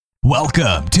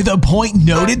Welcome to the Point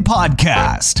Noted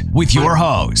Podcast with your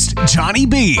host, Johnny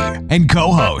B, and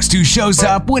co-host who shows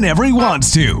up whenever he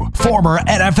wants to, former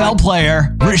NFL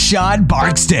player, Rashad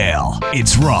Barksdale.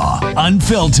 It's raw,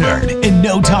 unfiltered, and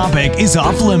no topic is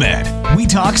off limit. We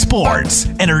talk sports,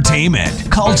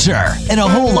 entertainment, culture, and a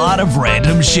whole lot of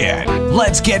random shit.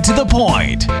 Let's get to the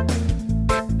point.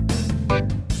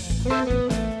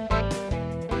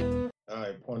 All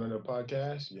right, Point Noted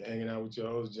Podcast. You're hanging out with your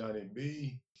host, Johnny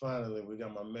B. Finally, we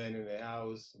got my man in the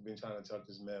house. I've been trying to talk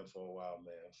to this man for a while,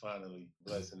 man. Finally,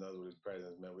 blessing us with his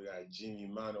presence, man. We got Jimmy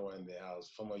Mano in the house,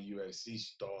 former UFC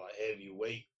star,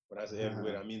 heavyweight. When I say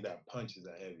heavyweight, I mean that punches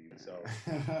are heavy. So,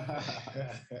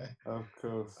 Of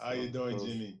course. How you doing,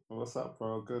 Jimmy? What's up,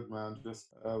 bro? Good, man.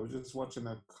 We're just watching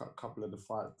a couple of the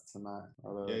fights tonight.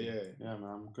 Yeah, man.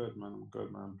 I'm good, man.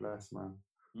 I'm blessed, man.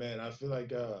 Man, I feel like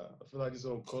this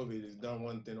whole COVID has done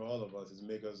one thing to all of us, is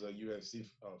make us UFC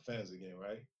fans again,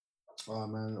 right? Oh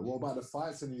man, what about the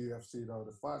fights in the UFC though?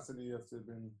 The fights in the UFC have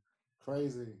been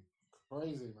crazy,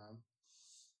 man.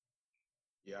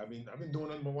 Yeah, I've been doing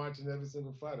nothing but watching every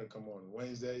single fighter come on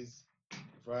Wednesdays,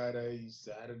 Fridays,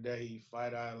 Saturday,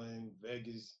 Fight Island,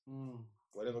 Vegas,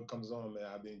 whatever comes on, man.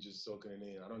 I've been just soaking it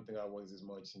in. I don't think I was as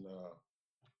much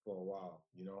for a while,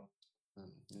 you know.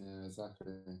 Yeah,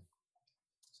 exactly.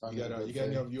 You got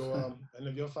any of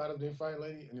your fighters been fighting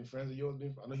lately? Any friends of yours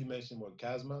been? I know you mentioned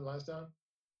Kazma last time.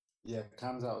 Yeah,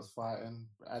 Kamzat was fighting.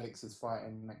 Alex is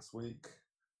fighting next week,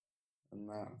 and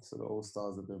that. So the All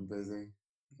Stars have been busy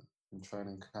in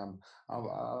training camp. I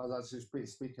was actually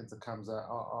speaking to Kamzat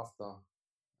after,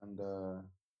 and the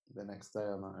next day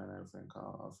and everything.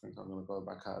 I think I'm gonna go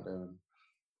back out there and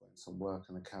put in some work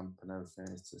in the camp and everything.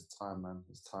 It's just time, man.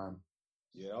 It's time.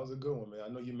 Yeah, that was a good one, man. I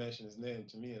know you mentioned his name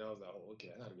to me, and I was like, oh,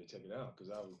 okay, I gotta go check it out,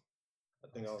 because I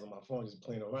think I was on my phone just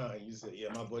playing around, and you said,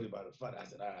 yeah, my buddy about to fight. I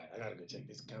said, all right, I gotta go check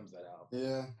this Kamzat out.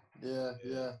 Yeah,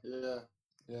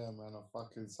 man. I'm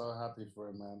fucking so happy for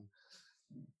him, man.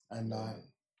 And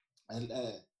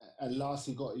at last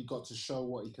he got to show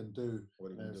what he can do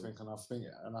and everything. And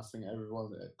I think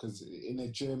everyone, because in the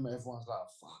gym everyone's like,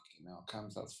 fucking hell,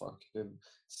 Kamzat's fucking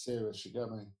serious. You get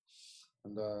me?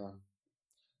 And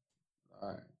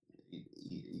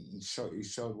he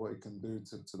showed what he can do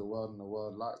to the world, and the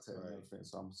world liked it and everything.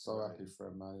 So I'm so happy for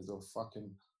him, man. He's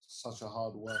such a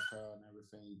hard worker and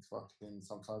everything.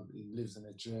 Sometimes he lives in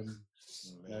a gym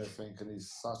and everything, and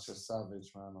he's such a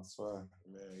savage, man. I swear.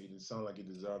 Man, he just sound like he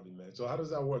deserved it, man. So how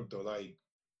does that work though? Like,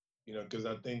 you know, because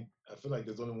I feel like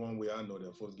there's only one way I know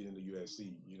that folks get into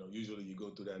UFC. You know, usually you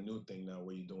go through that new thing now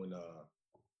where you're doing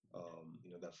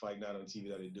that fight night on TV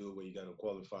that they do, where you got to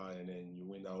qualify and then you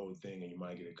win that whole thing and you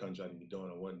might get a contract and be doing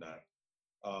or whatnot.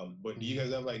 But do you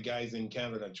guys have like guys in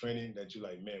Canada training that you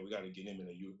like, man, we got to get him in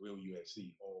a real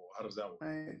UFC? Or how does that work?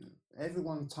 Man,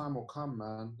 everyone's time will come,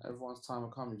 man. Everyone's time will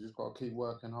come. You just got to keep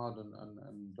working hard and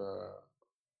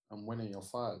winning your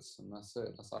fights, and that's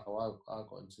it. That's how I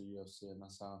got into UFC, and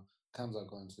that's how Kamzat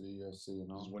got into the UFC. You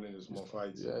know, just winning the small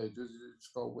fights. Yeah, you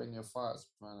just got to win your fights,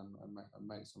 man, and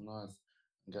make some noise,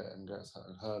 and get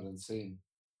heard and seen.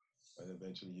 And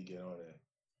eventually you get on there.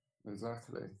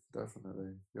 Exactly,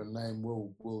 definitely. Your name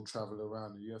will travel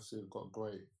around. The UFC have got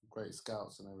great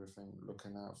scouts and everything,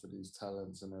 looking out for these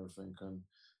talents and everything, and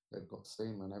they've got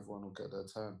steam, and everyone will get their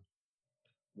turn.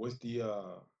 What's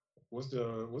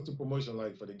the promotion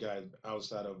like for the guys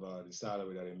outside of the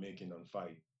salary that they're making on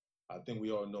fight? I think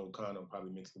we all know Conor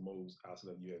probably makes the most outside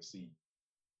of UFC.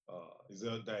 Is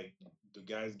there like, the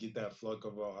guys get that flock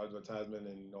of advertisement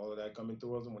and all of that coming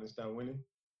towards them when they start winning?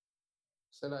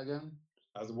 Say that again.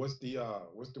 What's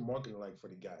the marketing like for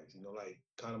the guys? You know, like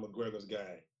Conor McGregor's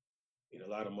guy, a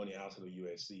lot of money outside of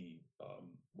UFC.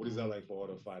 What is that like for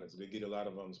other fighters? Do they get a lot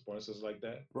of sponsors like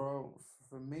that? Bro,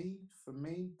 for me,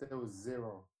 there was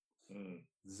zero.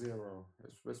 Zero.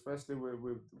 Especially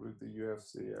with the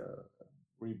UFC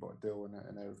Reebok deal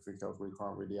and everything else. We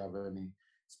can't really have any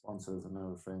sponsors and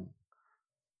everything.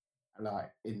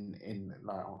 Like in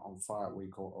like on Fight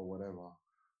Week or whatever.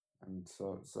 And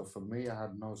so for me, I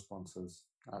had no sponsors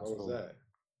at all. What was that?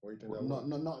 What do you think that was?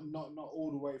 Not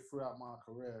all the way throughout my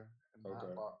career.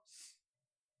 Okay. But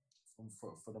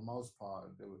for the most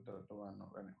part, there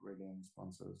weren't really any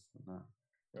sponsors. No.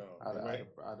 Oh, I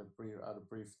had a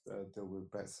brief deal with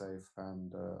BetSafe,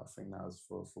 and I think that was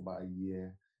for about a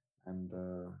year, and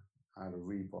I had a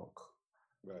Reebok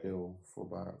deal for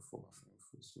about a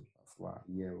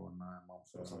year or 9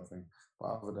 months or something. But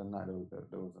other than that,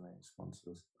 there wasn't any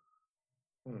sponsors.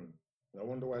 I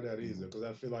wonder why that is, because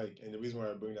I feel like, and the reason why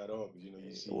I bring that up is,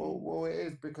 you see. Well, it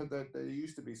is because there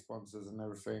used to be sponsors and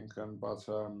everything, but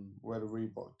where the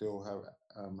Reebok deal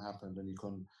happened, and you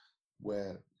couldn't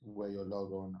wear your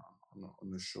logo on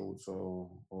the shorts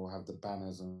or have the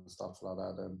banners and stuff like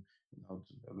that. Then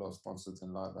a lot of sponsors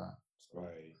didn't like that. So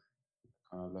Right.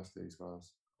 kind of left these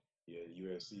guys. Yeah, the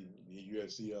UFC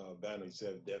banner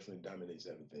itself definitely dominates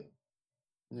everything.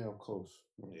 Yeah, of course.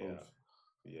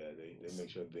 Yeah, they make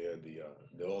sure they're the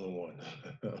only one.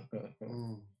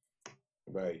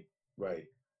 Right.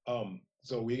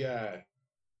 So we got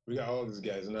all these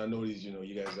guys, and I know these.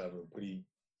 You guys have a pretty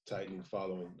tight-knit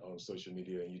following on social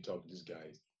media, and you talk to these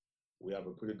guys. We have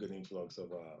a pretty good influx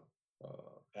of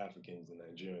Africans and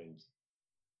Nigerians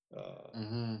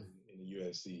in the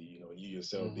UFC. You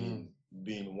yourself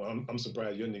being one. I'm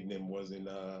surprised your nickname wasn't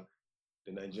the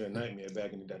Nigerian Nightmare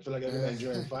back in the day. I feel like every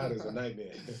Nigerian fighter is a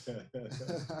nightmare.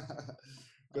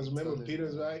 Because remember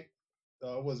Peters, right?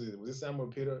 Was it Samuel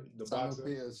Peter, the Samuel boxer?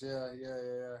 Peters,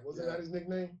 yeah. Wasn't that his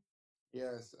nickname?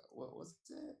 Yes. What was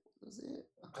it?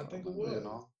 I think it was.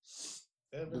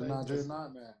 The Nigerian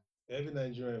Nightmare. Every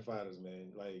Nigerian fighters,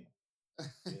 man, like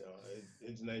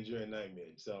it's Nigerian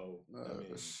Nightmare. So I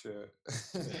mean, shit.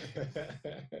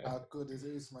 How good is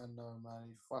Usman though,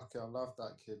 man? I love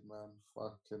that kid, man.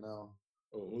 Fucking hell.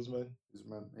 Oh, Usman?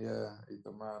 Usman, yeah, he's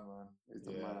the man, man. He's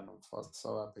the man. I'm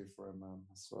so happy for him, man.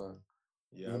 I swear.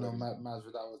 Yeah, even though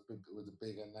Masvidal was a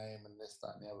bigger name and this,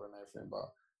 that, and the other and everything,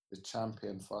 but the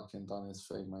champion fucking done his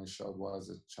thing, man. He showed why he's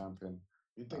a champion.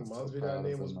 You think Masvidal's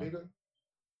name was bigger?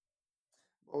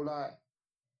 Well, like,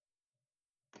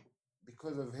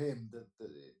 because of him,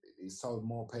 he sold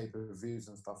more pay-per-views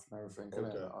and stuff and everything.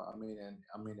 Okay. I mean,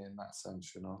 in that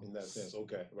sense, In that sense,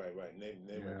 okay, right. Name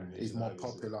recognition. He's more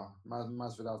obviously. popular.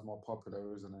 Masvidal's more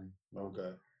popular, isn't he?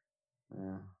 Okay.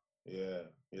 Yeah.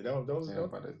 That was a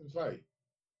decent fight.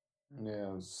 Yeah,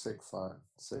 it was a sick fight.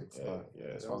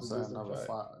 Yeah, that's what I'm saying. Another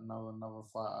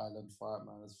fight island fight,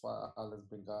 man. This fight island's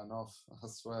been going off. I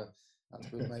swear. That's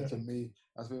been making me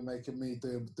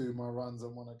do my runs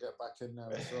and want to get back in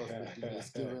there as well. It's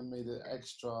giving me the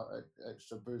extra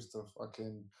boost to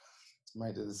fucking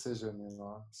make the decision.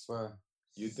 I swear.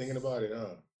 You thinking about it,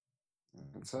 huh?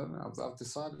 I've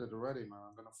decided already, man.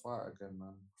 I'm gonna fight again,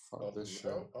 man. Fuck this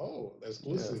shit. Oh,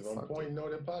 exclusive on Point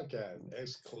Noted Podcast.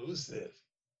 Exclusive.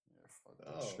 Yeah, fuck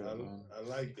this shit, man. I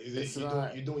like. Is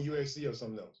it you doing UFC or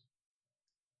something else?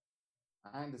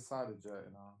 I ain't decided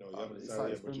yet, No, you haven't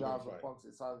decided yet, but you're gonna fight.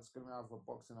 It's gonna be either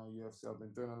boxing or UFC. I've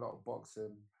been doing a lot of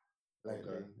boxing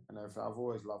lately, and everything. I've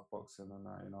always loved boxing and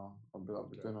that, I've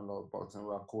been doing a lot of boxing.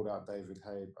 Where I called out David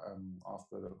Haye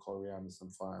after the Corey Anderson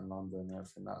fight in London and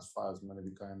everything. That fight was going to be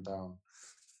going down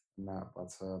and that,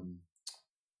 but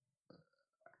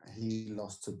he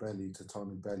lost to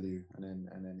Tony Bellew, and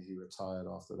then he retired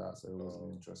after that. So it wasn't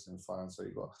an interesting fight. So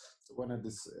when a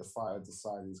fighter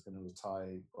decides he's going to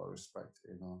retire, you've got to respect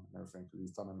it, and everything, because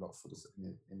he's done a lot for this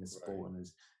in this sport and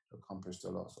he's accomplished a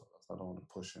lot. So I don't want to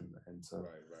push him into anything.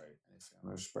 I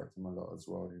respect him a lot as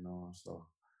well, So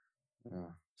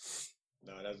yeah.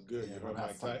 No, that's good. You heard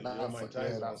Mike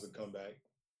Tyson wants to come back.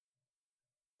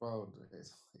 Bro,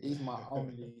 he's my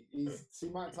only.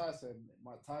 Mike Tyson.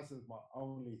 Mike Tyson's my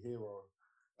only hero.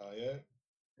 Oh yeah.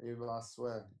 I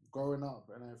swear, growing up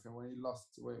and everything, when he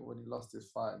lost his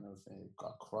fight and everything,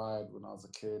 I cried when I was a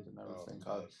kid and everything.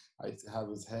 I used to have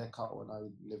his haircut when I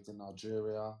lived in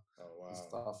Nigeria. Oh wow. And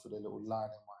stuff with a little line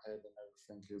in my head and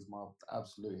everything. He was my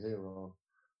absolute hero.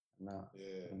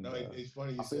 It's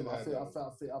funny you said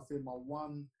that. I feel my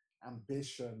one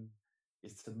ambition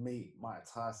is to meet Mike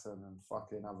Tyson and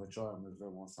fucking have a joint with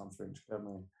him or something. Do you get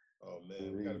me? Oh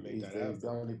man, we gotta make that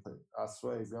happen. I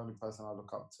swear, he's the only person I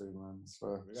look up to, man. I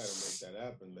swear. We gotta make that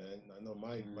happen, man. I know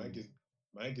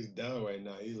Mike is down right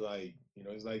now. He's like,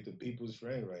 he's like the people's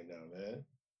friend right now, man.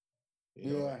 He's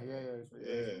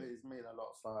meeting a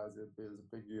lot of fighters. There's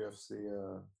a big UFC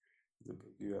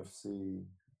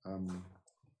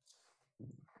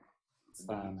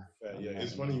fan. Yeah,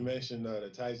 it's funny you mentioned the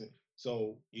Tyson.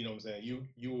 So you know what I'm saying.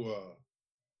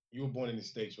 You were born in the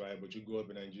States, right? But you grew up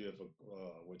in Nigeria for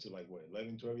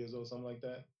 11, 12 years old, something like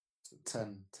that.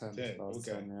 10. Okay. 10,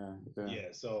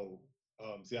 yeah. So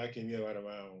see, I came here right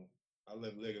around. I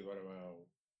left Lagos right around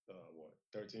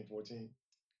 13, 14.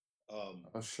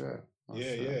 Oh shit.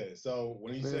 Yeah. So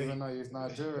when you say, even though he's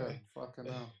Nigerian, fucking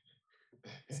hell.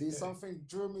 See, something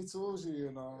drew me towards you,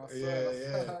 I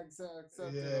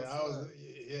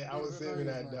was saving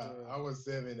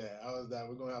that.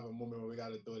 We're gonna have a moment where we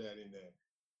gotta throw that in there.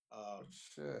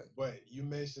 Shit. But you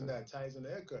mentioned that Tyson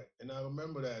haircut, and I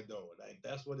remember that though. Like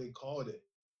that's what they called it.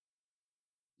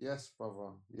 Yes,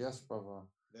 brother.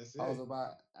 That's it. I was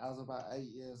about 8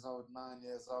 years old, 9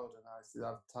 years old, and I used to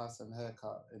have Tyson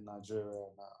haircut in Nigeria.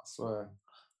 And I swear.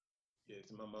 Yeah,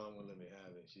 so my mom wouldn't let me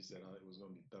have it. She said it was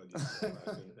gonna be thuggy.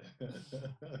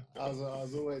 So I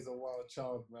was always a wild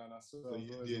child, man. I swear, so I was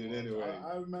you always a did it wild child. anyway.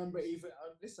 I remember even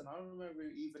listen. I remember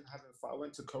even having fun. I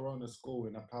went to Corona school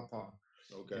in Apapa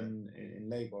Okay. in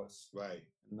Lagos, Right.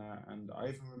 and I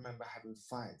even remember having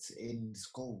fights in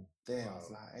school. There, I was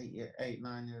Wow. like 8,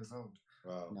 9 years old.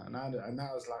 Wow. And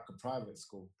that was like a private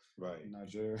school Right. in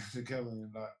Nigeria. You get me?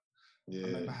 Like, Yeah. I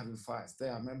remember having fights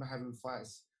there. I remember having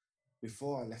fights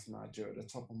before I left Nigeria at the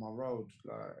top of my road,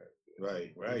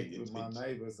 like Right. with my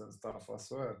neighbors and stuff. I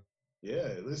swear.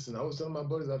 Yeah. Listen, I was telling my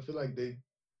buddies, I feel like they,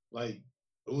 like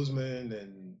Usman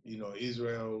and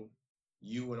Israel,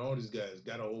 you and all these guys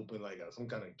got to open like some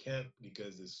kind of camp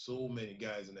because there's so many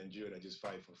guys in Nigeria that just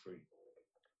fight for free.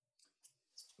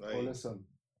 Well, Right. listen,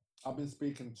 I've been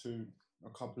speaking to a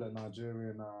couple of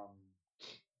Nigerian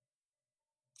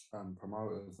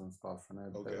promoters and stuff, and they're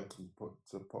looking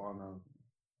to put on a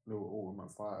little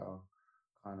Ultimate Fighter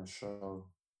kind of show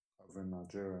over in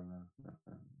Nigeria, and I'm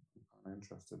kind of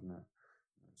interested in it.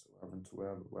 So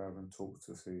we're having talks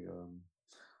to see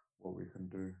what we can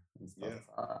do and stuff.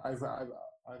 Yeah. I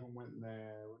even went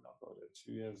there when I got there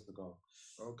 2 years ago.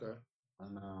 Okay.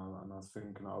 And I was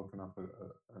thinking I open up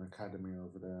an academy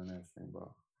over there and everything, but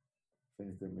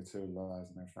things didn't materialize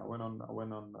and everything. I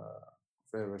went on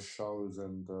various shows,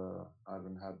 and I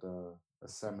even had a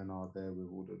seminar there with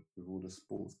all the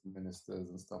sports ministers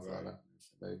and stuff like that.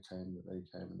 They came,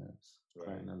 and it's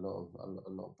creating a lot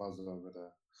of buzz over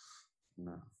there.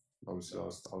 No, obviously I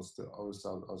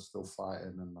was still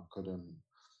fighting, and I couldn't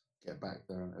get back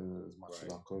there as much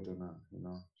as I could, and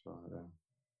so yeah.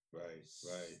 Right.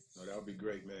 No, that would be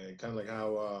great, man. Kind of like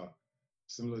how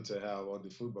similar to how all the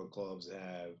football clubs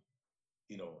have,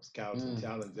 scouts and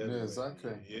talents everywhere. Yeah,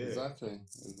 exactly. Yeah.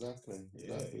 Exactly.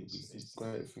 Yeah, It's a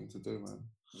great thing to do, man.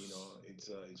 It's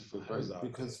fighters out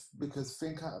because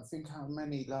think how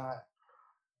many like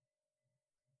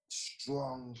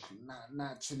strong,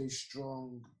 naturally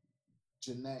strong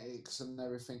genetics and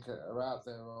everything are out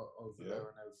there over there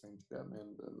and everything. I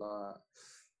mean, like,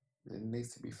 it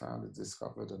needs to be found and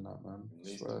discovered and that, man. It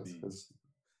needs to be.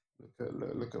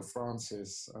 Look at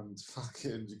Francis and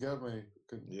fucking, you get me?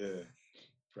 Yeah.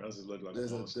 Francis looked like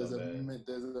there's a monster, man.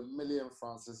 There's a million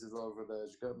Francises over there,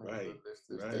 you get me? Right.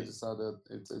 If they decided,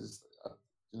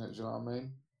 you know what I mean?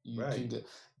 You can get,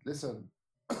 listen,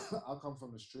 I come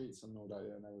from the streets and all that,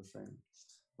 and everything,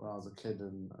 when I was a kid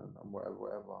and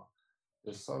whatever.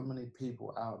 There's so many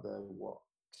people out there what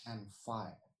can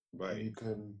fight. Right. You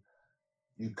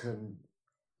can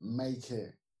make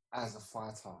it as a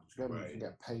fighter. You can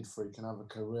get paid for it. You can have a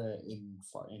career in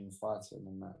fighting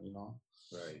and that,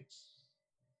 Right.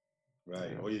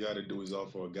 Yeah. All you got to do is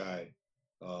offer a guy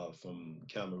from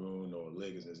Cameroon or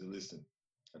Lagos and say, listen,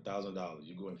 $1,000,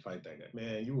 you go and fight that guy.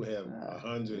 Man, you will have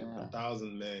 100,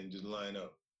 1,000 men just line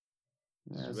up.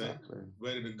 Yeah, exactly.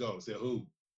 Ready to go. Say, who?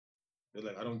 They're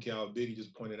like, I don't care how big, you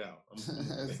just point it out.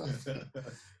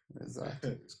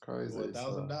 Exactly. It's crazy. For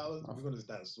 $1,000, we're going to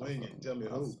start swinging. Tell me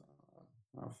who.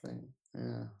 I think,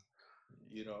 yeah.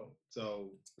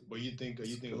 So, but you think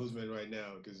Usman right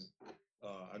now, because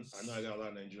I know I got a lot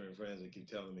of Nigerian friends that keep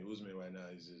telling me Usman right now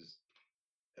is just,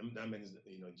 that man is,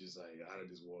 just like out of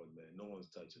this world, man. No one's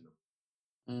touching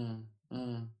him.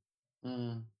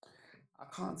 I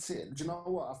can't see it. Do you know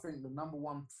what? I think the number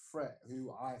one threat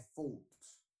who I thought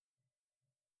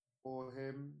for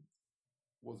him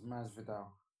was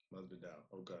Masvidal.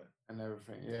 Okay. And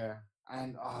everything, yeah.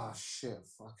 And shit,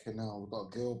 fucking hell, we've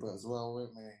got Gilbert as well,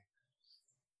 haven't we?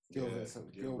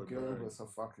 Gilbert's a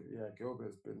fucking,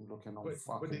 Gilbert's been looking on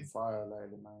fucking fire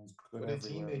lately, man. He's good everywhere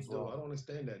teammates, as well. Though, I don't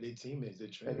understand that. They're teammates, they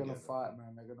train They're gonna together. fight,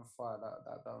 man. They're gonna fight.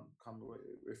 That don't come with,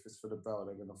 if it's for the belt,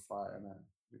 they're gonna fight, innit?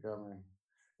 You get me?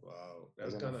 Wow,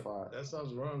 that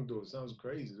sounds wrong, though. It sounds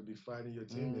crazy to be fighting your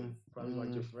teammate, probably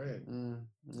like your friend.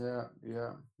 Yeah.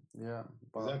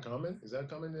 But is that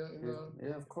common?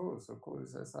 Yeah, of course.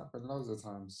 It's happened loads of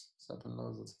times.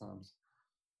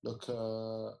 Look,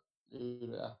 who did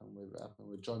it happen with? It happened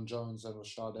with John Jones and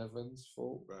Rashad Evans.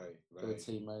 They were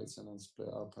teammates and then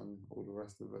split up and all the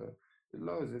rest of it.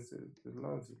 Loads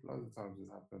of times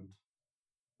it's happened.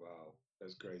 Wow,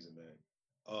 that's crazy, man.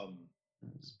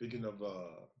 Speaking of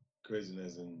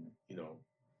craziness and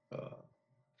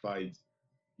fights,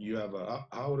 you have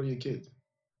how old are your kids?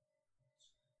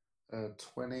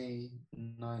 20,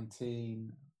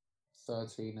 19,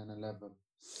 13, and 11.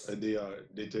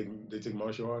 They take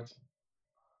martial arts?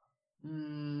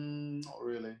 Not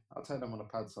really. I'll take them on a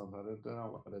pad sometimes. They don't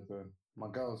know what they're doing. My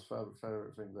girl's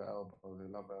favorite things are elbows. They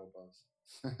love elbows.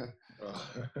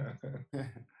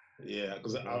 Yeah,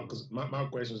 because my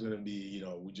question is going to be,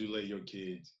 would you let your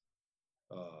kids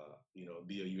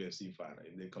be a UFC fighter?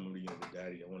 If they come up to you and say,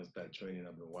 "Daddy, I want to start training.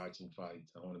 I've been watching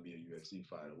fights. I want to be a UFC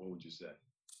fighter." What would you say?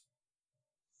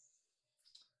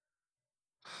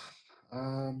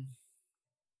 Um,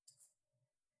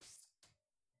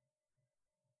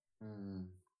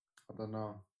 I don't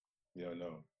know. You don't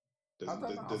know. I don't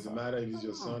know. Does it matter if I it's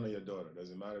your don't know. son or your daughter?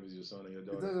 Does it matter if it's your son or your It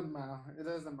daughter? doesn't matter. It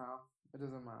doesn't matter. It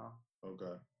doesn't matter.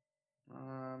 Okay.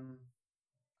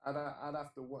 I'd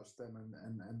have to watch them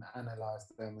and analyze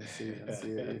them and see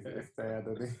if they had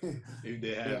any. If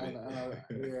they have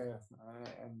it.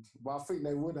 But I think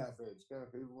they would have it.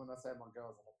 Even when I say my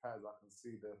girls on the pads, I can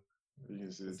see You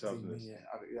can see the toughness.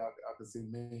 I can see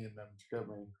me in them. Do you get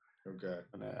me? Okay.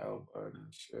 And their elbow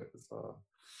and shit. So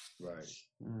right.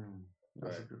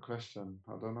 That's a good question.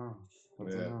 I don't know. I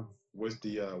don't know. What's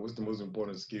the most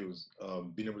important skills?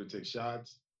 Being able to take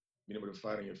shots, being able to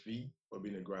fight on your feet, or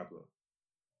being a grappler?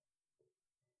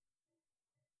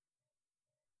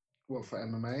 What, for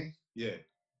MMA? Yeah.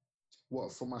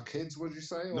 What, for my kids, would you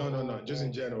say? No. Just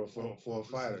in general, for a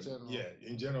fighter. Yeah,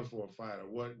 in general for a fighter.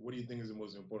 What do you think is the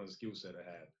most important skill set to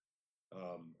have?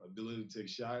 Ability to take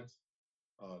shots,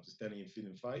 to stand on your feet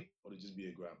and fight, or to just be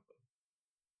a grappler?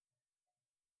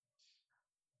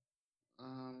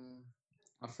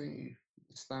 I think you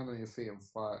stand on your feet and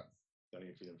fight. Stand on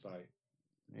your feet and fight.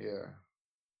 Yeah.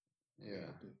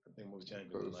 I think most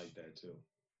champions are like that too.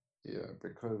 Yeah,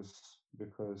 because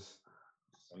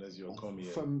unless you're a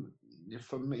Cormier.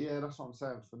 For me, yeah, that's what I'm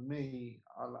saying. For me,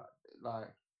 I like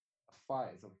a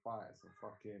fight is a fight.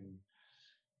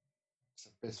 It's a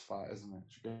fist fight, isn't it?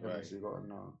 Right. So you got to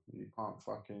know you can't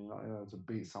fucking to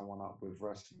beat someone up with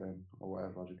wrestling or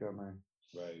whatever. Do you get me?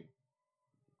 Right.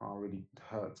 You can't really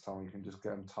hurt someone. You can just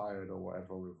get them tired or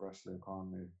whatever with wrestling,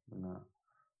 can't you?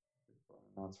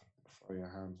 Not to throw your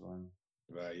hands on.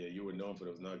 Right. Yeah, you were known for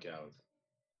those knockouts.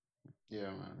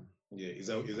 Yeah, man. Yeah, is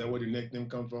that where the nickname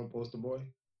come from, Poster Boy?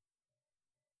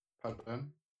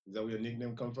 Pardon? Is that where your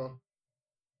nickname come from?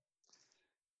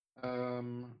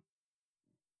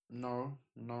 No.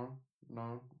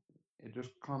 It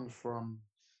just comes from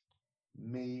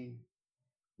me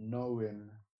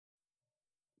knowing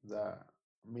that,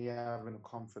 me having the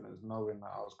confidence, knowing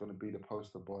that I was going to be the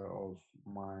poster boy of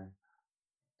my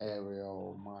area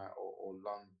or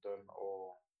London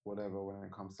or whatever when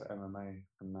it comes to MMA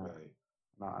and that. Right.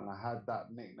 And I had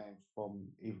that nickname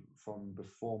from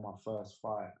before my first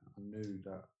fight. I knew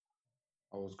that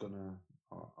I was gonna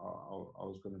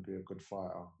be a good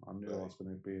fighter. I knew I was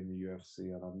gonna be in the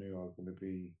UFC, and I knew I was gonna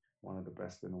be one of the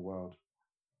best in the world.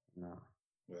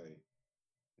 Right.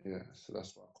 Yeah, so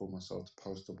that's why I call myself the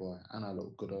poster boy, and I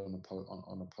look good on the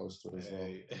poster as well.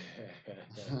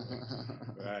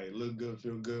 Right, look good,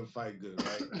 feel good, fight good,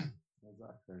 right?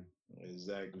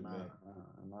 Exactly, man.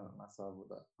 And that's how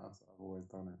I've always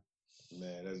done it.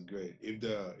 Man, that's great. If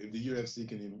the UFC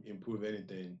can improve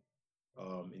anything,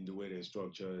 in the way they're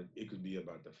structured, it could be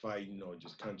about the fighting or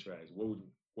just contracts. What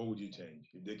would you change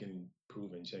if they can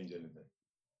improve and change anything?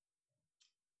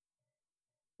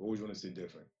 What would you want to see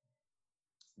different?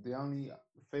 The only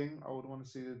thing I would want to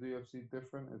see the UFC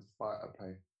different is fighter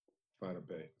pay. Fighter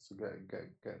pay. So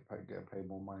get paid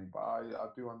more money. But I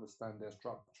do understand their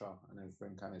structure and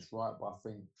everything, and it's right. But I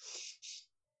think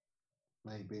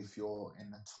maybe if you're in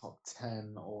the top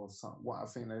 10 or something, what I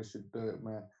think they should do it,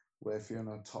 man, where if you're in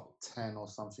the top 10 or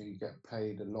something, you get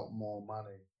paid a lot more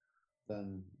money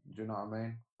than, do you know what I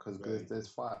mean? Because there's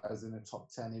fighters in the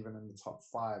top 10, even in the top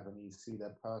 5, and you see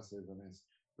their purses and it's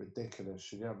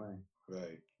ridiculous, you get me?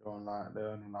 Right. They're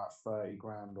earning like 30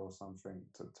 grand or something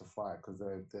to fight because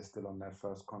they're still on their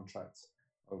first contracts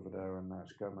over there and that,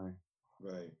 you get me?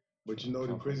 Right. But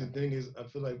the crazy thing is, I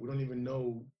feel like we don't even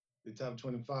know the top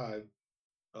 25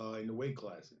 in the weight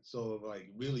classes. So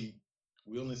like really,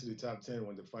 we only see the top 10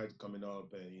 when the fight's coming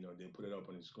up, and they put it up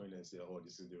on the screen and say, "Oh,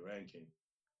 this is the ranking."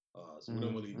 So we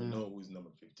don't really even know who's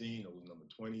number 15 or who's number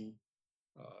 20.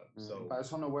 But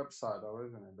it's on the website though,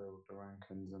 isn't it? The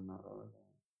rankings and that.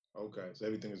 Okay, so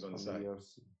everything is on the site.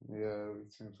 Yeah,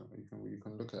 you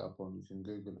can look it up on. You can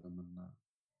Google them and that.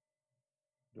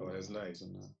 Oh, that's nice.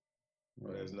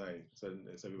 Oh, that's nice. So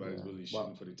everybody's really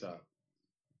shooting for the top.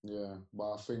 Yeah,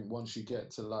 but I think once you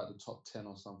get to like the top 10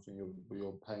 or something,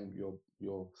 your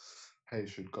pay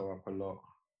should go up a lot.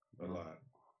 A lot.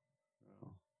 Yeah.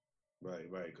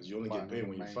 Right. Because you only get paid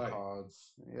when you fight.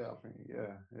 Cards. Yeah, I think.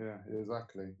 Yeah,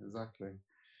 exactly.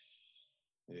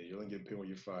 Yeah, you only get paid when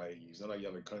you fight. It's not like you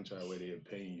have a contract where they're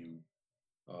paying you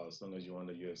as long as you're on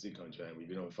the UFC contract. If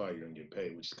you don't fight, you don't get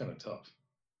paid, which is kind of tough.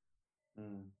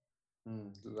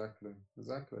 Exactly.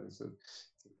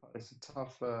 It's a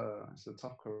tough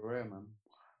career, man.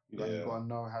 You got to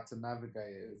know how to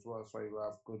navigate it as well. So you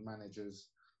have good managers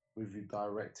with you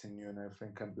directing you and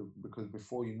everything. And because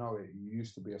before you know it, you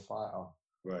used to be a fighter.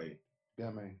 Right. You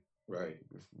get me? Right.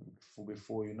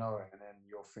 Before you know it, and then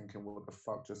you're thinking, what the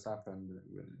fuck just happened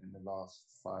in the last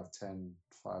 5, 10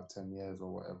 years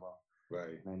or whatever.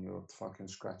 Right. And then you're fucking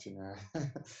scratching your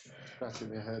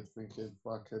head thinking,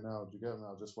 fucking hell, do you get me?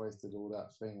 I just wasted all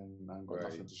that thing and got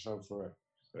nothing to show for it.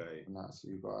 Right. And that's,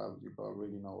 you got to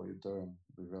really know what you're doing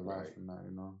with your life and that,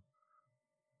 you know.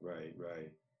 Right.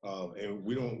 And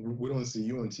we don't see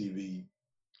you on TV.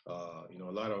 You know,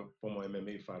 a lot of former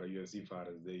MMA fighters, UFC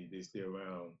fighters, they stay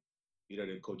around. Either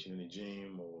they're coaching in the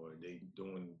gym or they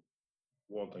doing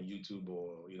work on YouTube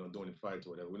or, you know, doing the fights or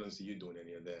whatever. We don't see you doing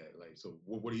any of that. Like, so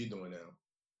what are you doing now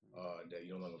that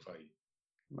you no longer fight?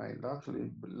 Mate,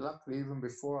 luckily, even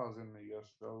before I was in the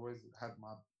UFC, I always had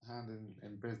my hand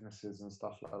in businesses and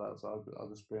stuff like that. So I've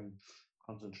just been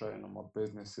concentrating on my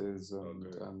businesses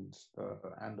and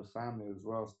the family as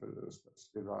well.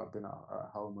 Especially, I've been at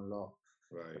home a lot,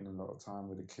 spending a lot of time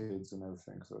with the kids and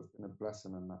everything. So it's been a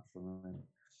blessing and that for me.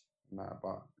 And that,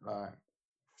 but like,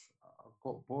 I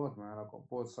got bored, man. I got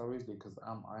bored so easily because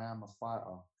I am a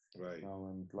fighter, right? You know,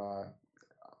 and like,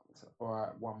 all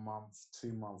right, 1 month,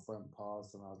 2 months went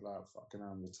past, and I was like, fucking,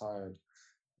 I'm retired,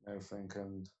 and everything.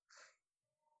 And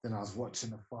then I was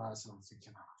watching the fights, and I'm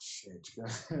thinking, oh shit, then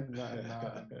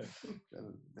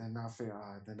I think,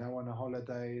 then I went on a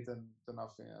holiday. Then I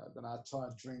think, then I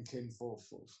tried drinking for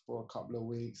a couple of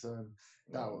weeks, and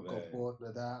got bored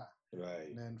of that. Right.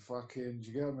 And then fucking, do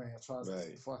you get me? I tried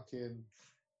fucking.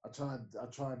 I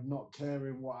tried not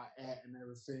caring what I ate and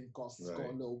everything. Got a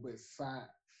little bit fat.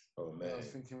 Oh man! I was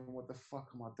thinking, what the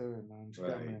fuck am I doing, man? Do you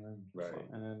get me?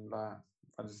 And then like,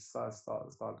 I just start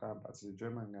going back to the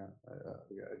gym again.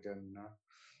 You know.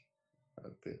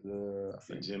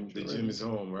 The gym is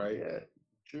home, right? Yeah.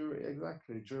 During I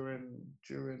think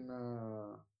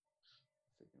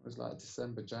it was like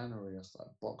December, January. I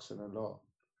started boxing a lot.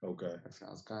 Okay.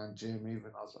 I was going gym,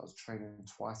 even I was training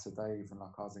twice a day, even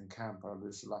like I was in camp. I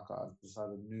just had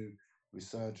a new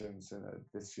resurgence in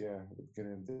this year, at the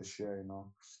beginning of this year, you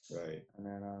know. Right. And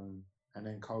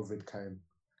then COVID came.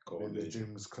 COVID. The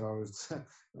gym was closed.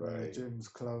 Right. The gym was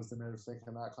closed and everything,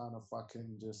 and that kind of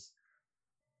fucking just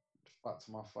fucked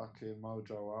my fucking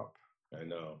mojo up. I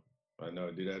know.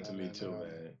 Do that to me too,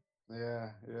 man.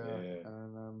 Yeah.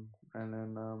 And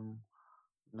then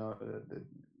you know,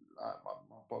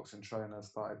 my boxing trainer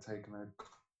started taking a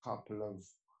couple of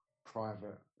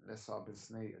private. I've been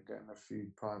getting a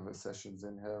few private sessions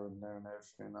in here and there and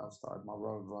everything. I've started my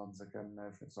road runs again and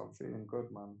everything. So I'm feeling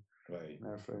good, man. Right. And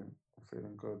everything. I'm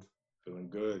feeling good. Feeling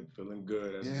good.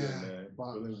 That's good, man.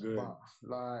 Feeling good. But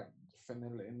like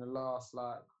in the last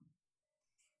like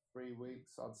 3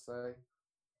 weeks, I'd say,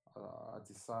 I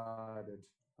decided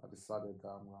that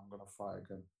I'm gonna fight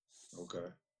again.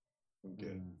 Okay.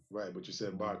 Right, but you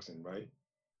said boxing, right?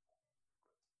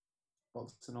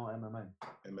 Boxing or MMA?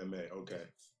 MMA, okay.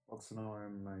 Boxing or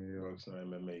MMA, yeah. Boxing or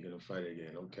MMA, you're gonna fight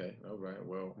again. Okay, all right.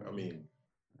 Well, I mean,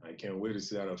 I can't wait to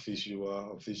see that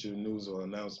official news or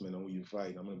announcement on who you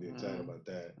fight. I'm gonna be excited about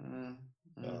that.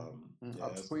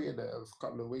 I tweeted it a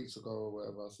couple of weeks ago or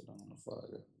whatever. I said I'm gonna fight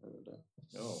again.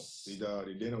 Oh,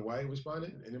 did Dana White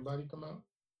respond? Anybody come out?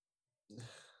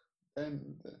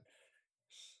 And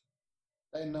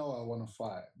they know I want to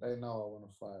fight. You know.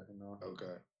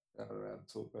 Okay. We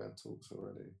had talks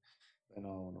already. They know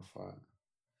I want to fight.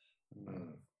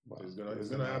 But it's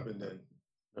gonna happen then.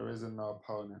 There isn't no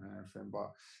opponent and everything.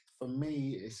 But for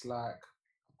me, it's like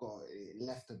it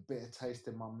left a bitter taste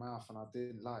in my mouth, and I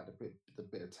didn't like the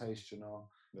bitter taste. You know,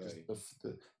 right. Just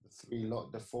the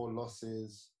 4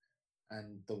 losses,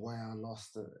 and the way I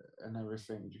lost it and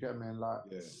everything. Do you get me? And like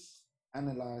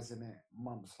analysing it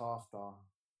months after.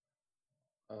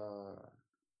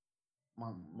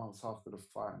 Months after the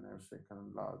fight and everything,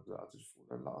 and like, I just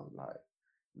thought like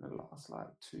in the last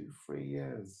like 2-3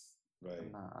 years,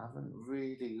 and I haven't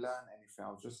really learned anything.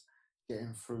 I was just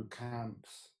getting through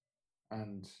camps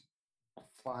and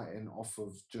fighting off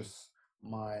of just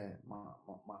my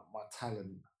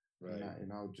talent, you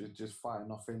know, just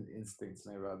fighting off instincts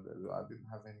and everything. I didn't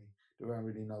have any. There weren't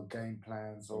really no game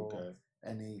plans or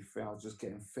anything. I was just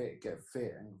get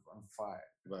fit and fight.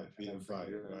 Right, feed and fight.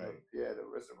 Right. Yeah, there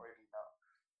wasn't really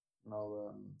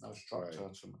no structure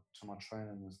to my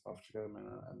training and stuff. You get me?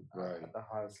 And at the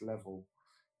highest level,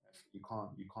 you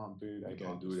can't do that. You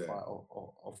can't do that. Fight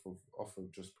off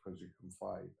of just because you can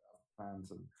fight.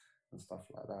 Plans and stuff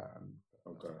like that. And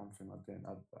that's one thing I didn't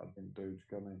do. Do you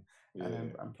get me? Yeah.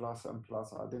 And plus, I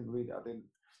didn't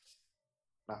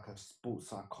like a sports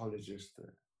psychologist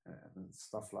and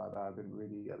stuff like that. I didn't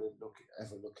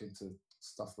ever look into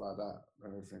stuff like that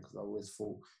and everything, because I always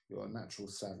thought you're a natural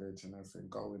savage and everything.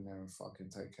 Go in there and fucking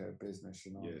take care of business,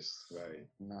 you know. Yes, right.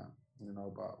 Nah, you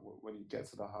know. But when you get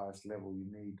to the highest level, you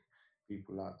need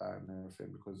people like that and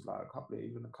everything, because like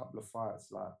even a couple of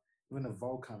fights, like even the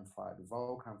Volkan fight, the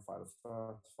first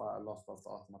fight I lost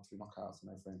after my 2 knockouts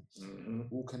and everything. Mm-hmm.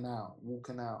 Walking out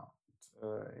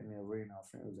in the arena. I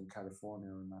think it was in California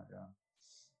and that. Yeah.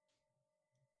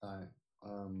 Like,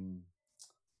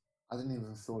 I didn't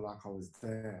even feel like I was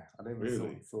there. I didn't even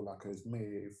Really? feel like it was me.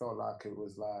 It felt like it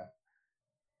was like,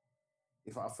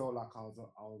 if I felt like I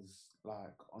was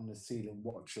like on the ceiling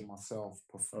watching myself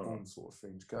perform, sort of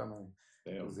thing. Do you get me?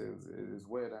 It was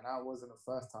weird, and that wasn't the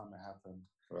first time it happened.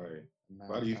 Right.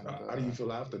 How do you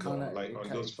feel after though? Like on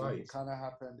those fights? It kind of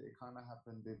happened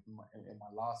in my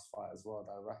last fight as well,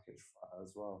 that Rakic fight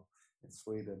as well in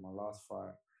Sweden. My last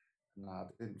fight. And I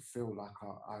didn't feel like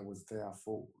I was there. I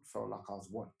felt like I was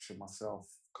watching myself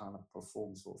kind of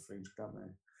perform, sort of thing. Do you get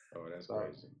me? Oh, that's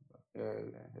crazy.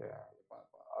 Yeah. But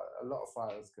a lot of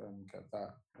fighters can get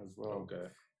that as well.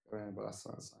 Okay. But that's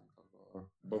what I'm saying.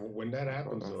 But when that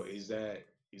happens, though, is that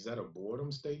a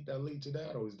boredom state that lead to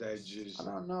that, or is that just? I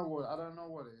don't know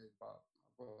what it is, but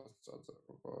I've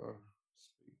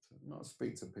got to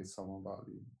speak to someone about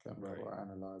it. Right.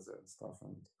 Analyze it and stuff,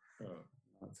 and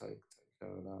take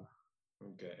care of that.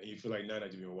 Okay, and you feel like now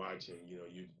that you've been watching, you know,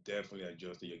 you've definitely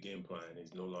adjusted your game plan.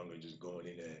 It's no longer just going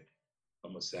in there,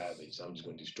 I'm a savage, I'm just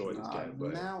going to destroy this guy.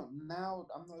 But now I'm not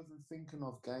even thinking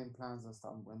of game plans and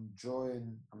stuff. I'm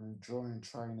enjoying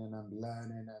training and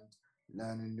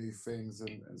learning new things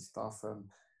and stuff, and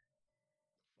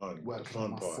working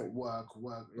on my footwork,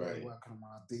 working on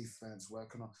my defense,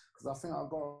 because I think I've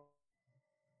got.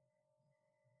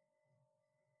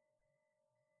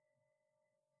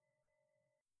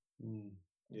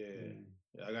 Yeah,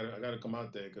 I gotta come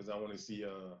out there because I want to see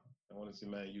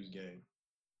Man U's game.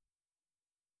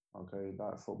 Okay,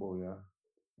 that football, yeah.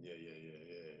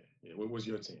 Yeah. What was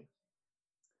your team?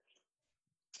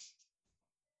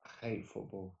 I hate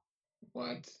football.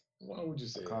 What? Why would you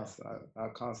say that? I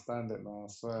can't stand it, man. I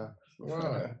swear.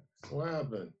 Why? What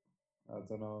happened? I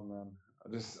don't know, man. I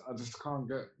just can't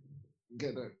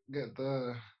get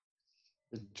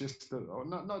the gist of, or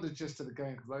not the gist of the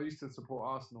game, because I used to support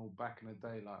Arsenal back in the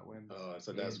day, like when.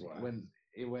 So that's why. When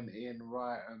Ian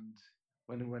Wright and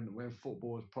when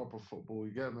football was proper football,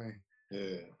 you get me?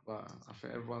 Yeah. But I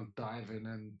think everyone's diving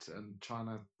and trying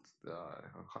to.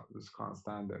 I just can't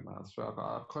stand it, man. So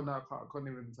I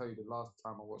couldn't even tell you the last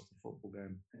time I watched a football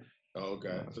game. Oh,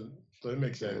 okay. So it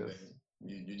makes sense. Then.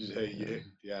 You just hate the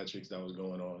theatrics that was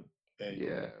going on. And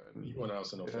you want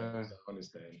Arsenal fans. I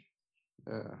understand.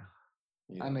 Yeah.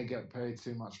 And they get paid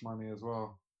too much money as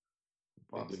well.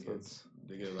 They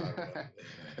get a lot of money.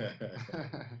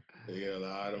 They get a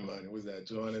lot of money. What's that?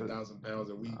 £200,000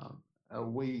 a week? A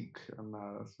week, and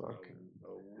that's fucking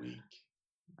a week.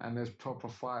 And there's proper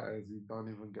fighters who don't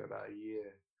even get that a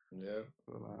year. Yeah.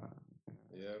 So,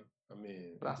 yeah. I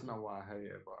mean, that's not why I hate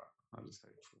it, but I just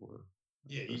hate football.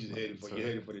 Yeah, you just hate it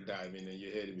for the diving, and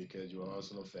you hate it because you're an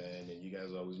Arsenal fan and you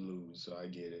guys always lose. So I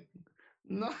get it.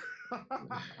 No.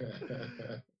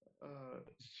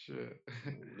 Shit.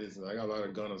 Listen, I got a lot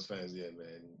of Gunners fans here,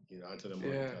 man. You know, I tell them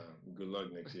all the time, good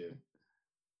luck next year.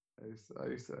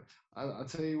 I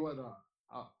tell you what,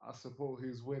 I support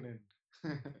who's winning.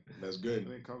 That's good.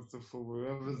 When it comes to football,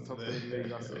 whoever's top of the league,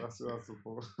 that's who I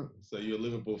support. So you're a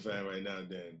Liverpool fan right now,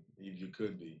 then, if you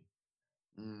could be.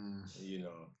 You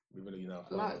know, even though you're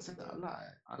not.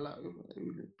 I like.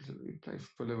 We play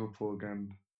for Liverpool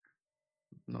again.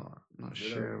 Not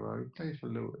sure, bro. He played for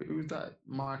Liverpool. It was that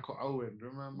Michael Owen.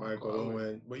 Remember Michael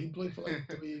Owen? But he played for like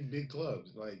 3 big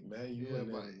clubs, like Man U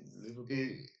and Liverpool.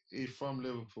 He's from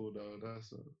Liverpool, though.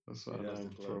 That's what I know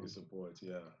him from. He supports,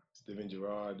 Steven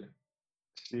Gerrard.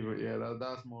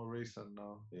 That's more recent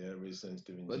now. Yeah, recent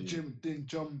Steven. But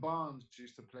John Barnes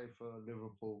used to play for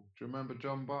Liverpool. Do you remember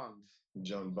John Barnes?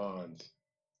 John Barnes.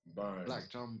 Like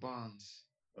John Barnes.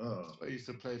 Oh. So he used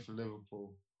to play for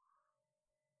Liverpool.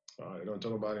 Don't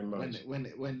talk about him much. When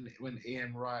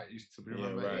Ian Wright used to be,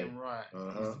 remember Ian Wright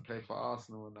used to play for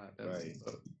Arsenal and that. Right.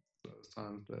 Those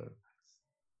times there.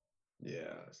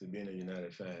 Yeah, so being a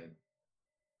United fan,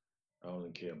 I only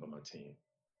care about my team.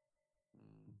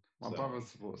 My brother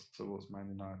supports Man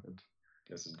United.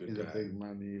 That's a good guy. He's a big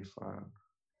Man U fan.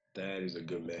 That is a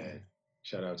good man.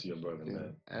 Shout out to your brother,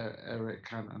 man. Eric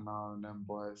Cantona and them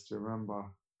boys. Do you remember?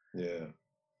 Yeah.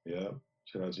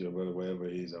 Shout out to your brother, wherever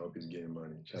he is. I hope he's getting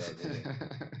money. Shout out to him.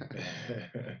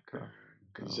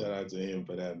 Shout out to him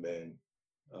for that, man.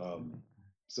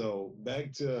 So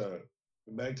back to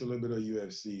back to a little bit of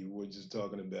UFC. We're just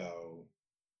talking about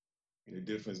the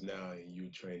difference now in you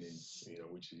training,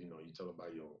 which is, you talk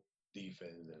about your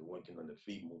defense and working on the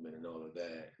feet movement and all of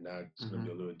that. Now it's going to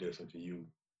be a little different for you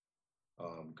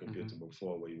compared to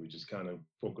before, where you would just kind of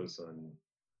focus on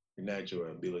your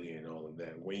natural ability and all of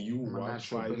that. When you My watch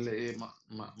natural fights, ability, my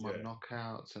yeah,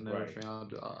 knockouts and right, everything.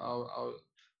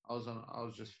 I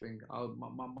was just thinking.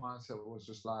 My mindset was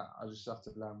just like I just have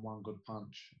to land one good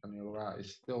punch and you're right. It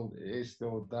is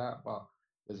still that, but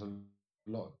there's lot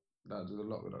there's a lot that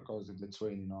goes in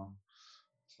between, you know. So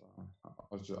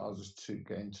I was just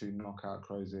getting too knockout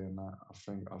crazy, and that I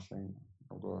think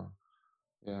I've got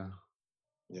yeah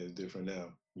yeah, it's different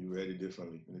now. You read it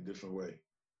differently in a different way.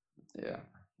 yeah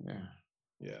yeah.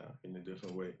 Yeah, in a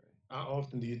different way. How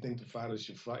often do you think the fighters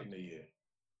should fight in a year?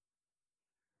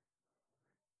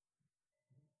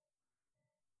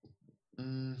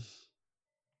 Mm,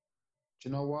 do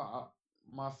you know what?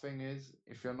 My thing is,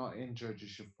 if you're not injured, you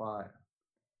should fight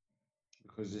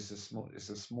because it's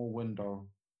a small window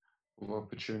of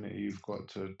opportunity you've got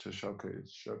to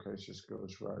showcase your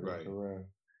skills throughout your Right, career.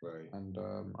 right. And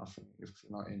I think if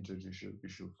you're not injured, you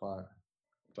should fight.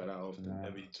 Fight how And often?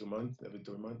 Every 2 months? Every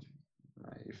 3 months?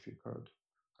 if you could,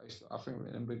 I think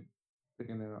in the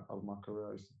beginning of my career,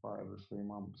 I used to fight every 3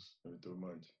 months. Every 3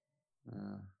 months.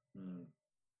 Yeah. Mm.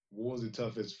 What was the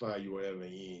toughest fight you were ever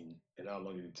in, and how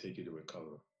long did it take you to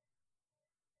recover?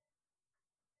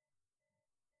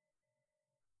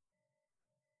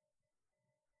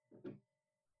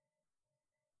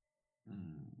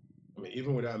 Mm, I mean,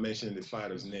 even without mentioning the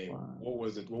fighter's toughest name, fight. what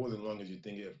was it? What was the longest you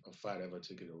think a fight ever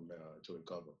took you to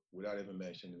recover, without even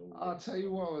mentioning who it I'll was? tell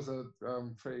you what was a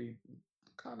pretty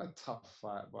kind of tough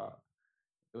fight, but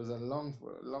it was a long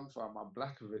fight. My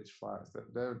Blachowicz fights,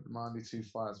 they're my only two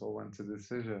fights all went to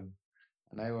decision,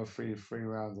 and they were three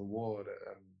rounds of war.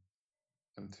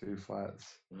 Them two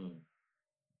fights, Mm.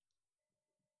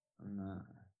 and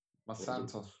my What was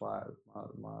it? Santos fight,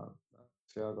 my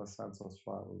Thiago Santos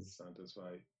fight was Santos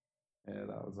fight. yeah,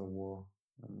 that was a war,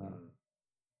 and Mm.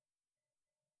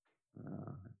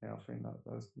 yeah, I think that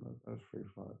those three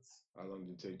fights. How long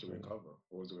did it take to Yeah. recover?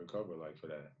 What was the recovery like for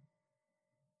that?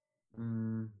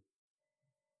 Mm,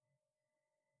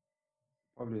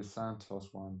 probably a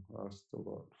Santos one. Where I still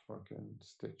got fucking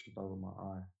stitches over my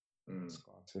eye, Mm.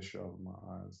 scar tissue over my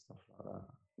eye and stuff like that.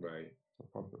 Right. So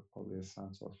probably a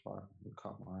Santos fight. We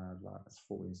cut my eye like it's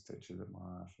 14 stitches in my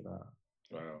eye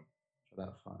Wow. for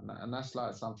that fight, and that's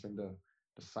like something the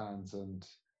fans and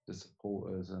the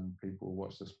supporters and people who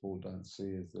watch the sport don't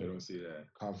see is They the don't see that.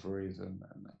 recoveries and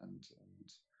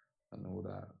all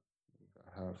that. We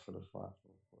got hurt for the fight for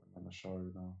putting on the show,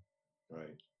 you know.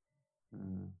 Right.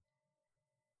 Mm,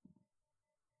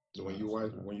 So no, so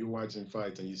that, when you're watching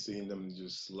fights and you're seeing them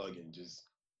just slugging, just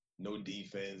no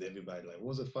defense, everybody like, what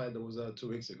was the fight that was 2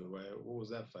 weeks ago, right? What was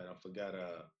that fight? I forgot.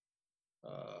 Uh,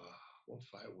 what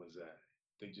fight was that?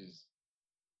 They just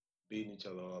beating each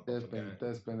other up. I forgot.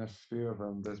 there's been a few of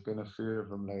them. There's been a few of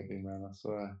them lately, man. I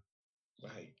swear.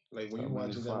 Right. Like when So you're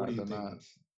many watching that, what are fight you the thinking?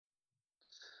 nights.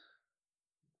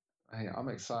 Hey, I'm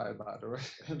excited about the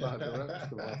rest, about the rest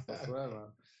of us. I swear, man.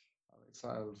 I'm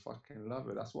excited. I fucking love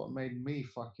it. That's what made me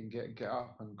fucking get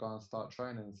up and go and start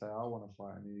training and say I want to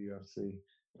fight in the UFC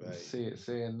and Right.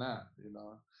 seeing that. You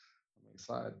know, I'm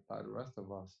excited by the rest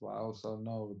of us, but I also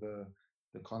know the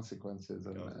consequences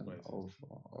and Consequences.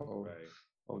 Right.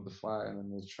 of the fighting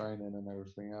and the training and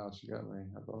everything else. You get me?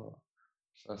 I got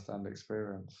first-hand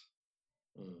experience.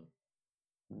 Mm.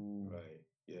 Mm. Right.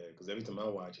 Yeah. Because every time I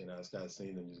watch it, I start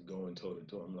seeing them just going toe to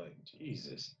toe. I'm like,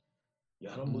 Jesus.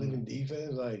 Y'all don't believe in Mm.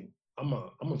 defense? Like, I'm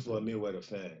a Floyd Mayweather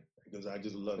fan because I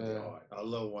just love the Yeah, art. I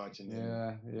love watching him.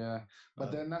 yeah.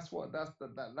 But Uh, then that's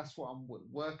what I'm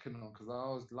working on because I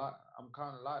was like I'm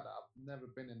kind of like that. I've never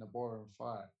been in a boring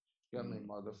fight. You get me? mm,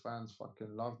 The fans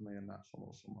fucking love me and that for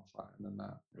my fighting and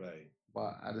that. right.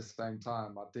 But at the same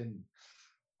time, I didn't.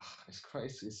 It's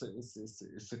crazy. It's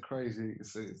a crazy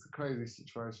it's a crazy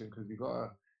situation because you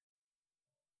gotta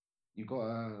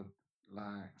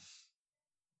like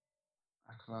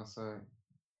how can I say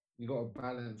you gotta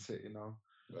balance it. You know?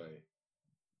 Right.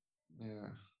 Yeah,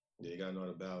 Yeah, you gotta know how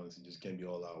to balance. It just can't be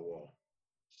all out war.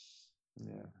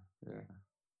 yeah, yeah.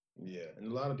 Yeah, and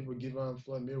a lot of people give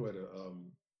Floyd Mayweather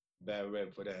bad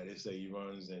rep for that. They say he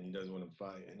runs and he doesn't want to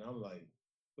fight, and I'm like,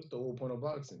 what's the whole point of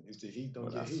boxing? It's the heat don't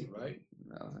Well, get that's heat, right?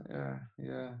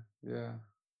 yeah.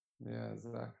 Yeah,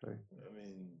 exactly, I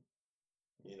mean,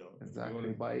 if you want exactly.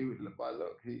 to, But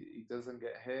look, he doesn't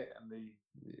get hit, and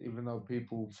even though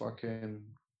people fucking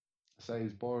say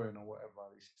he's boring or whatever,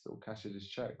 he still cashes his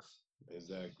checks,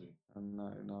 exactly. and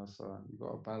so you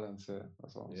got to balance it.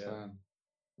 That's what I'm Yeah, saying.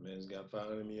 Man's got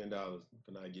 $500 million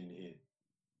for not getting hit.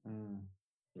 Mm,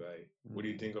 Right. What do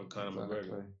you think of Conor exactly.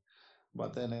 McGregor?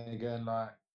 But then again, like,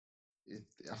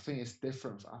 I think it's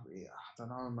different. I don't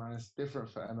know, man. It's different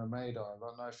for MMA, though. I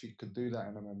don't know if you could do that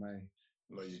in MMA.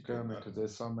 No, you Get could me? not. Because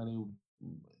there's so many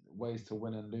ways to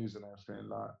win and lose and everything.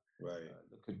 Like, Right.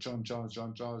 look at John Jones.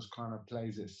 John Jones kind of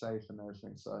plays it safe and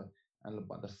everything. So,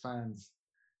 but the fans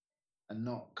are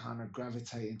not kind of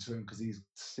gravitating to him because he's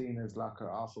seen as like an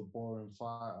alpha boring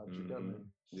fighter. Do you get me?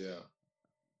 Yeah.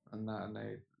 And that, and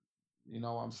they, you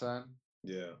know what I'm saying?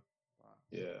 Yeah.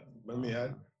 But, Yeah. But I mean,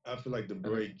 I feel like the and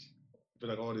break, I feel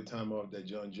like all the time off that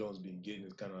John Jones been getting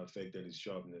has kind of affected his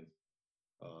sharpness.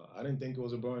 I didn't think it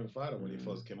was a boring fighter when he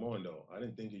first came on, though. I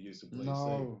didn't think he used to play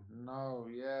safe. No,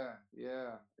 yeah,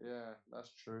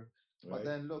 that's true. But Right.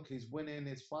 then look, he's winning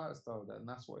his fights though, and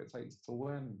that's what it takes to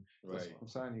win. That's Right. what I'm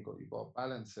saying. You got to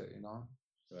balance it, you know.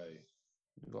 Right.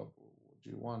 You got, what do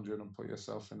you want? Do you want to put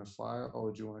yourself in a fight,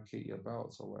 or do you want to keep your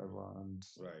belts or whatever? And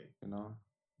Right. you know,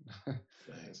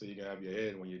 So you can have your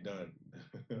head when you're done.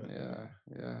 yeah.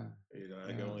 You know,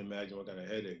 I can only imagine what kind of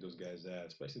headache those guys had,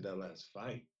 especially that last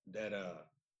fight. That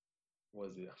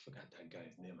was it? I forgot that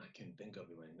guy's name. I can't think of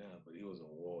it right now, but he was a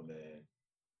war, man.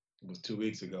 It was 2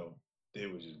 weeks ago. They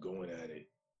were just going at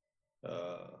it.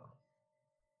 Uh,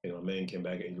 you know, man came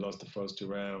back and he lost the first 2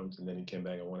 rounds, and then he came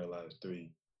back and won the last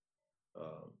three.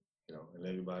 Um, you know, and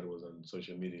everybody was on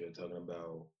social media talking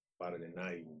about fight of the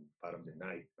night and fight of the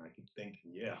night. And I keep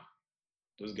thinking, yeah,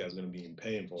 those guys are gonna be in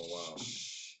pain for a while.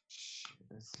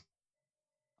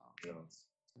 You know.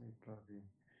 Bloody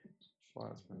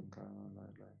fight's been going on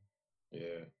lately.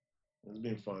 Yeah, it's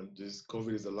been fun. Just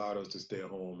COVID has allowed us to stay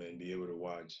home and be able to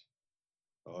watch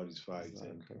all these fights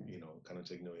and kind of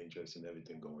take no interest in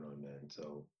everything going on, man.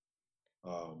 So,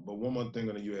 but one more thing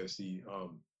on the UFC,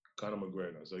 Conor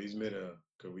McGregor. So he's made a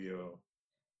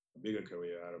bigger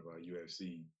career out of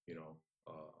UFC.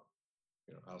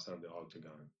 Outside of the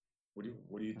octagon. What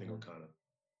do you think of Conor?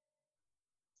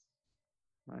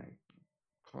 Mate,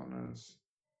 Connor's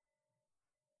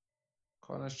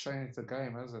changed the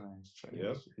game, hasn't he?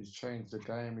 He's changed the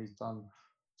game. He's done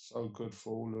so good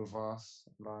for all of us.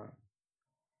 Like,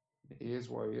 he is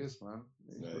what he is, man.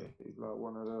 He's like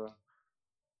one of the.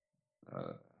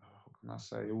 How can I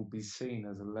say? He will be seen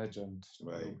as a legend.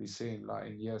 Right. He'll be seen like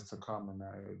in years to come, and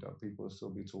that people will still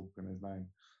be talking his name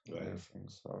and everything.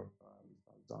 So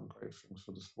he's done great things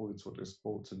for the sport. He took the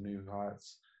sport to new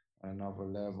heights, another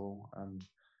level, and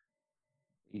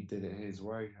he did it his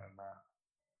way, and that.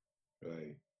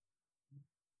 Right.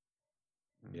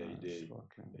 Yeah, he did.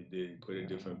 He did. Quite a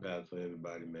different path for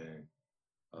everybody, man.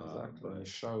 Exactly.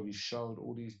 He showed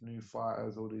all these new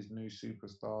fighters, all these new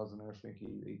superstars, and everything.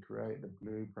 He created the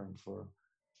blueprint for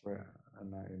it,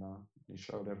 and that, you know, he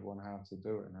showed everyone how to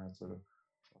do it and how to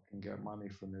fucking get money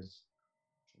from this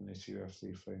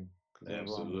UFC thing. Because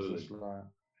everyone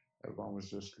was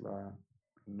just like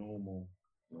normal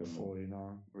before, you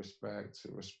know, respect.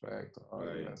 Oh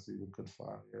yes, he's a good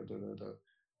fighter. Yeah,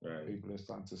 Right. People are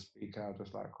starting to speak out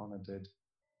just like Conor did.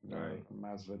 You know,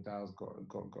 Masvidal's got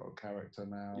a character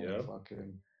now. Yeah.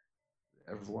 Fucking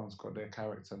everyone's got their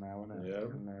character now, innit? Yeah.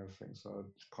 And everything. So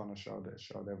Conor showed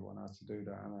everyone how to do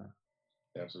that, innit?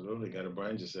 Absolutely. Got to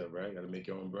brand yourself, right? Got to make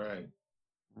your own brand.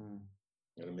 Mm.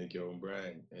 Got to make your own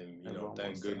brand, and everyone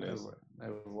thank goodness.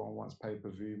 Everyone wants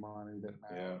pay-per-view money that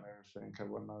now and everything.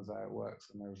 Everyone knows how it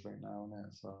works and everything now,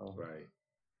 innit? So right.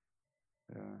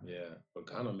 Yeah. Yeah, but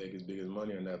Conor make his biggest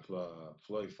money on that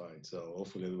Floyd fight, so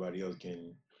hopefully everybody else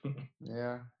can.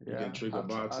 Yeah. You can trick a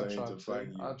boxer into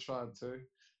fighting you. I tried to.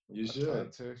 You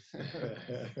should.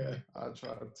 I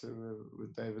tried to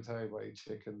with David Haye, but he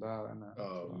chickened out, innit?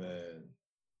 Oh man.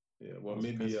 Yeah. Well,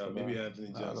 maybe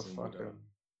Anthony Johnson would.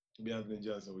 Maybe Anthony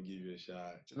Johnson would give you a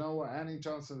shot. Do you know what? Anthony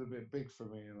Johnson's a bit big for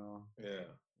me, you know. Yeah.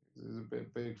 He's a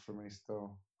bit big for me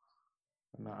still.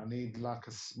 And I need like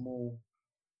a small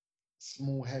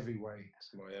heavyweight.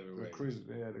 Small heavyweight.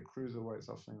 The cruiserweights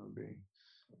I think would be.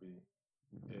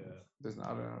 Yeah. There's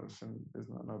not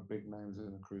no big names in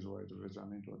the cruiserweight division. I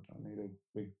need a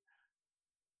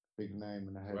big name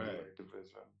in the heavyweight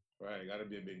division. Right, got to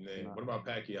be a big name. What about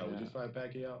Pacquiao? Yeah. Would you fight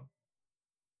Pacquiao?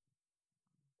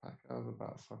 Pacquiao's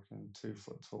about fucking 2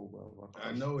 foot tall, bro.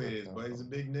 I know he is, but he's a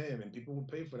big name, and people will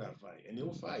pay for that fight, and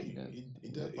he'll fight you.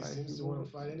 He seems to want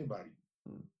to fight anybody.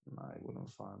 Nah, he wouldn't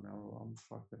fight me. I'm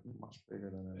fucking much bigger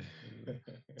than him.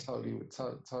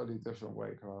 totally different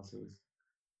weight classes.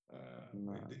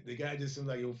 The guy just seems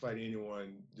like he'll fight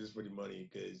anyone just for the money,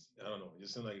 because I don't know, it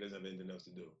just seems like he doesn't have anything else to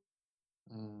do.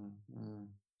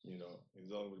 You know,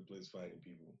 he's all over the place fighting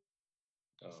people.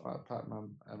 Fight Pat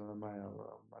MMA,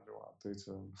 or imagine what I'd do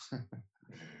to him.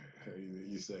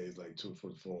 You say he's like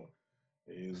 2'4".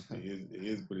 He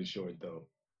is pretty short though.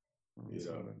 I'm You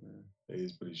know, telling you. he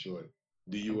is pretty short.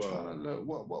 Do I'm you trying to look.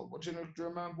 What do you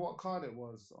remember what card it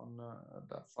was on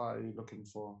that fight you're looking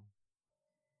for?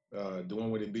 the one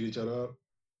where they beat each other up?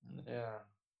 Yeah,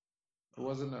 it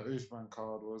wasn't the Usman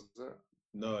card, was it?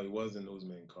 No, it wasn't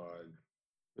Usman card.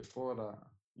 Before that,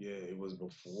 Yeah, it was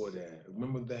before that.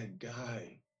 Remember that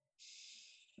guy?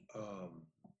 Um,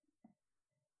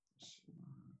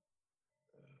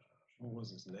 what was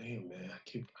his name, man? I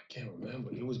can't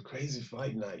remember. It was crazy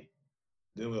fight night.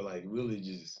 They were like really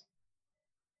just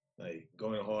like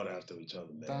going hard after each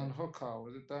other, Dan man. Hooker,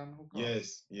 was it Dan Hooker?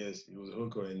 Yes, yes, it was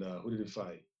Hooker and who did he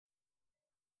fight?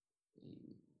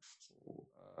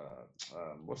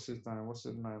 What's his name? What's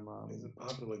his name? He's a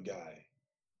popular guy.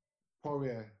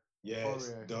 Poirier. Yes,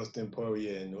 Poirier. Dustin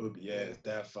Poirier and Hooker. Yeah, Yes,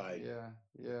 that fight.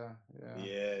 yeah.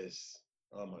 Yes.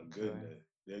 Oh my Okay. goodness.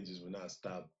 They just would not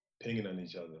stop pinging on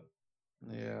each other.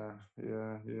 Yeah.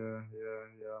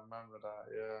 I remember that.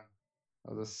 Yeah,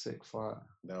 that was a sick fight.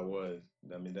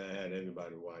 I mean, that had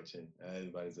everybody watching, had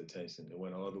everybody's attention. It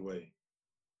went all the way.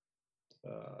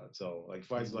 So like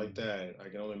fights like Mm. that, I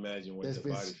can only imagine what There's the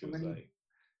been body so feels many, like.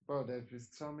 bro. There's been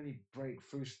so many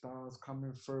breakthrough stars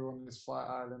coming through on this Fight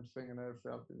Island thing and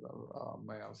everything. I've been like, oh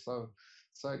man, I'm so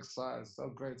excited. So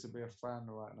great to be a fan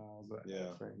right now.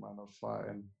 Yeah, Everything, man, of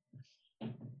fighting.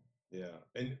 yeah.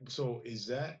 And so is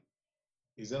that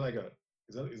like a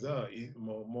is that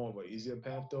more of an easier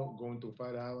path though, going through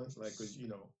Fight Islands, like because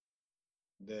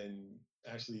than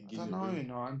actually I getting don't your know, real. you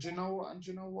know. And do you know what? And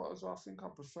do you know what as well? I think I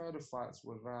prefer the fights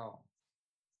without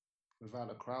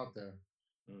a crowd there.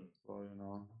 Mm,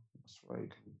 So that's where you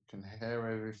can hear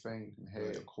everything. You can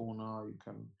hear your right, corner. You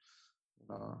can, you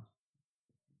know,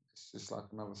 it's just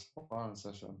like another sparring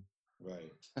session.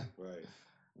 right, right,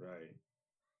 right.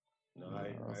 No,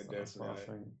 I That's definitely, what I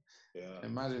think. yeah,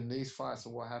 Imagine these fights are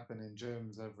what happen in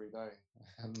gyms every day,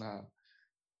 and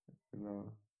you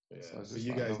know, so yeah. it's But just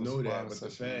you like guys another know that, sparring but the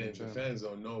session in the fans, the gym. fans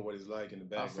don't know what it's like in the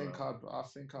background. I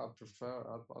think I'd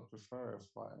prefer it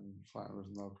fighting with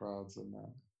no crowds and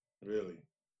that. Really,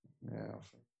 Yeah, I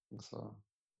think so.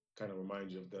 kind of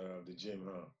reminds you of the gym,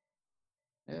 huh?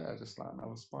 Yeah, just like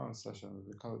another sparring session with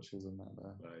the coaches and that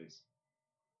there. Nice,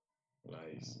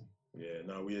 nice. Yeah. Yeah,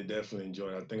 no, we definitely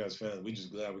enjoyed it. I think as fans, we're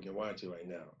just glad we can watch it right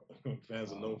now.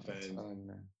 Fans or no I'm fans, telling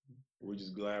you, we're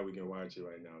just glad we can watch it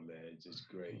right now, man. It's just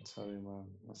I'm great. telling you, man.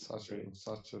 I'm It's great.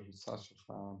 such a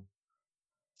fan,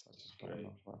 such It's a fan great.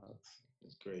 of that.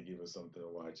 It's great. Give us something to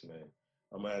watch, man.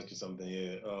 I'm gonna ask you something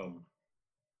here.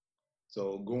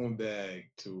 So going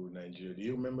back to Nigeria, do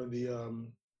you remember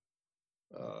the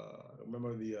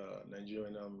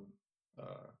Nigerian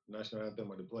national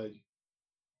anthem or the pledge?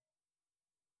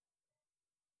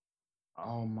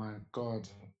 Oh my God.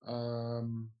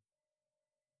 Um,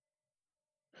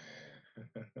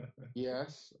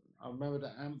 yes, I remember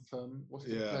the anthem. What's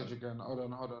the Yeah. pledge again? Hold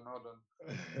on.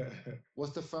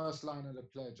 What's the first line of the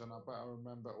pledge? And I better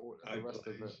remember all the I rest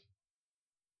of it. pledge.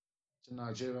 To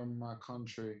Nigeria, my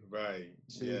country. Right.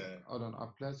 To Yeah. hold on. I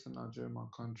pledge to Nigeria, my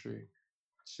country,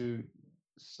 to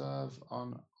serve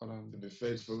on. Hold on. To be To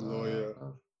faithful, loyal.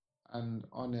 serve and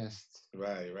honest.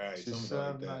 Right. Right. To Something like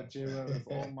serve that. Nigeria with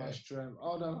all my strength.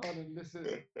 Hold on, listen.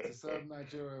 To serve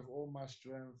Nigeria with all my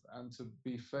strength and to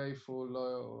be faithful,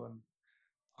 loyal, and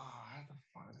how the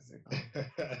fuck does it go?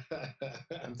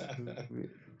 And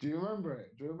do you remember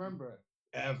it? Do you remember it?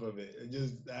 Half of it,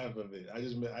 just half of it. I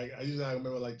usually I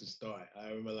remember like the start. I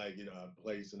remember like I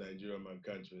placed in Nigeria, my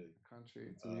country,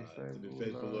 Country to be to be faithful,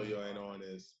 faithful, loyal, and loyal, and honest.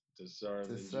 honest, to serve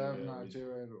To serve Nigeria with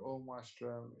Nigeria with all my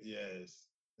strength. yes,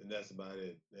 and that's about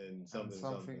it. And And something,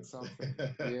 something. something.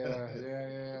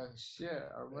 Yeah. Shit,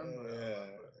 I remember it.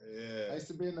 Yeah, I yeah. used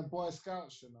to be in the Boy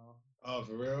Scouts, Oh,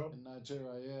 for real? in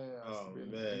Nigeria. Yeah. I used to Oh be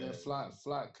in the man.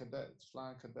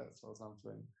 flying cadets or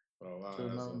something. Oh Do wow, you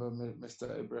that's a remember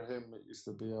Mr. Ibrahim? It used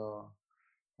to be our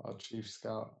chief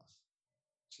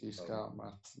um, scout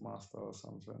master or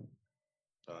something.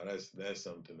 oh, that's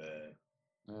something, man.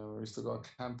 Yeah, we used to go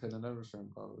camping and everything,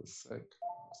 bro. It was sick.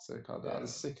 Sick. I had the Yeah,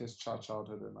 sickest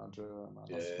childhood in Nigeria, man.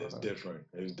 yeah. I It's swear. different.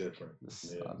 It's different. I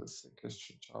Yeah, had the sickest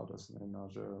childhood in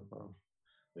Nigeria, bro.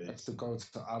 I used it's to go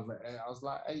to I was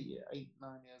like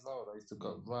 9 years old. I used to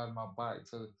go ride my bike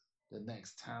to the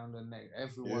next town, yeah,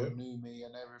 everyone knew me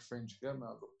and everything. Do you get me?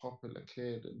 I was a popular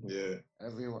kid, and yeah.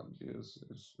 everyone it was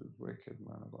wicked,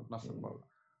 man. I got nothing Mm. but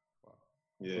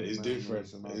Yeah, good it's different.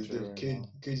 memories in It's different. Nigeria, Kids,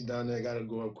 man. kids down there gotta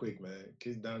grow up quick, man.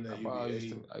 Kids down there, But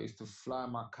UVA. I used to fly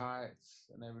my kites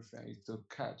and everything. I used to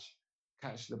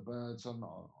catch the birds on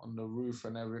the roof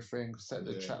and everything. Set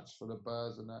the Yeah, traps for the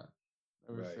birds and that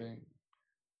right. everything.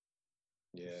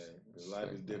 Yeah,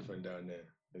 life is different down there.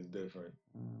 It's different.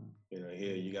 Mm.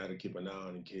 Here you got to keep an eye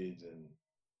on the kids, and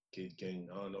kids can.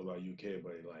 I don't know about UK,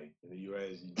 but like in the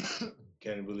US, you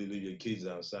can't really leave your kids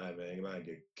outside, man. You might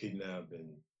get kidnapped,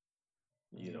 and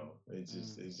it's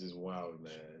just wild,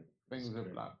 man. Things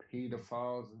of like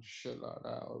pedophiles and shit like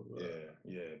that.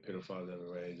 Yeah, pedophiles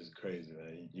everywhere. It's just crazy,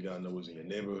 man. You gotta know what's in your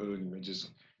neighborhood, and it's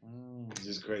just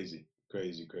crazy,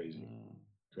 man.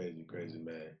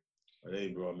 But hey,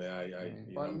 bro, man,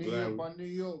 I'm glad. By New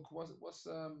York, what's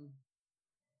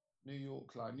New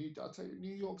York like? I tell you,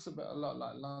 New York's a lot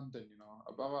like London.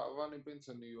 I've only been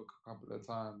to New York a couple of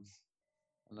times,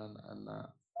 and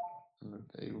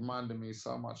it reminded me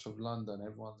so much of London.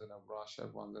 Everyone's in a rush.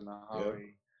 Everyone's in a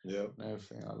hurry. Yep. And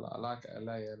everything. I like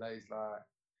LA. LA's like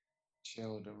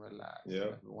chilled and relaxed.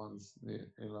 Yep. Everyone's,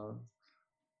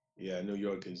 Yeah, New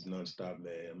York is nonstop,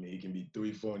 man. I mean, it can be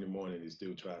 3, 4 in the morning. There's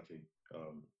still traffic.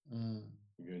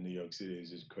 If you're in New York City, it's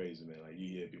just crazy, man. Like you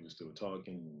hear people still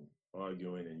talking,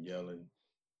 arguing, and yelling.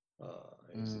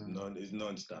 It's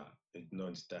nonstop. It's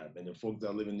nonstop. And the folks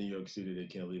that live in New York City, they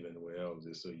can't live anywhere else.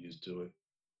 They're so used to it.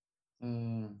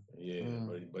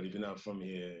 But if you're not from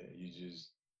here,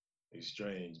 it's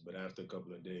strange. But after a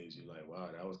couple of days, you're like,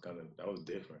 wow, that was different. That was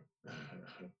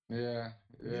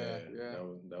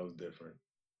different.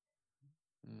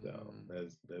 So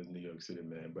that's New York City,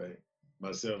 man. But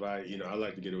myself, I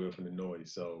like to get away from the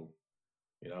noise. So,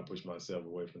 I push myself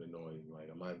away from the noise.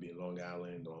 Like I might be in Long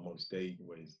Island or I'm upstate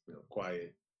where it's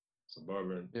quiet,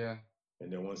 suburban. Yeah.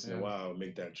 And then once in a while, I'll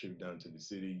make that trip down to the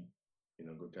city,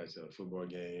 go catch a football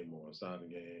game or a soccer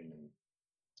game and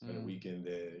spend a weekend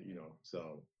there,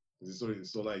 So it's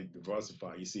so like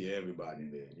diversified. You see everybody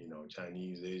there,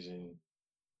 Chinese, Asian,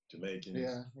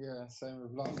 Jamaicans. Yeah. Same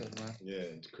with London, man. Yeah,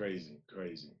 it's crazy,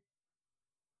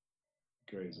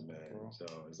 man. Bro. So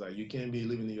it's like you can't be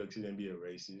living in New York City and be a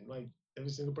racist. Like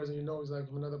every single person you know is like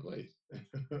from another place.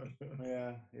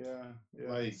 Yeah.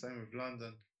 Like same with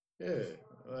London. Yeah,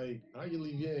 like how you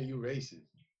live here and you racist.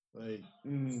 Like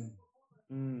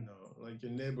like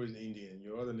your neighbor is Indian,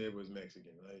 your other neighbor is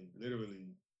Mexican. Like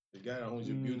literally, the guy that owns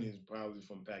your building is probably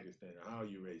from Pakistan. How are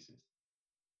you racist?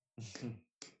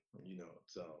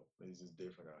 So it's just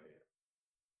different out here.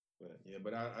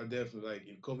 But I definitely like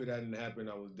if COVID hadn't happened,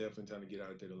 I was definitely trying to get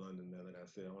out there to London, man. Like I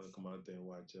said, I want to come out there and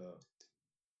watch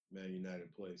Man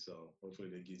United play. So hopefully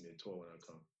they give me a tour when I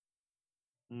come.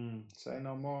 Say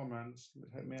no more, man. Just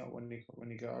hit me up when you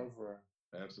get over it.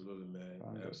 Absolutely, man.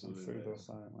 Absolutely, some food or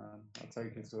something, man. I'll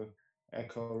take you to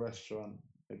Echo Restaurant.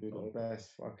 They do the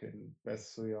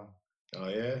best suya. Oh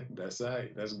yeah, that's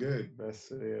right. That's good. Best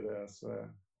suya there, I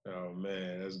swear. Oh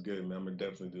man, that's good, man. I'm gonna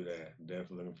definitely do that.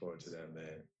 Definitely looking forward to that,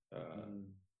 man.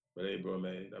 But hey, bro,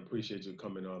 man, I appreciate you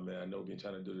coming on, man. I know we've been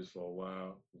trying to do this for a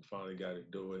while. We finally got to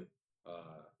do it.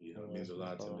 It means a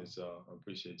lot to me, so I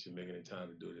appreciate you making the time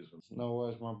to do this for me. No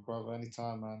worries, my brother.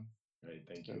 Anytime, man. Hey,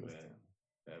 thank you, man.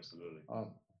 Absolutely.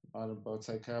 All right, bro.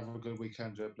 Take care. Have a good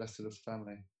weekend, Joe. Blessed to the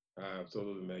family.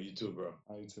 Absolutely, man. You too, bro.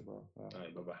 You too, bro. All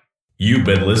right, bye-bye. You've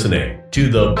been listening to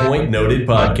the Point Noted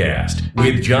Podcast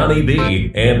with Johnny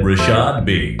B and Rashad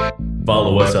B.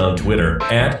 Follow us on Twitter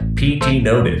at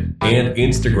PTNoted and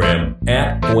Instagram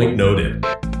at Point Noted.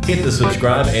 Hit the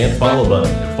subscribe and follow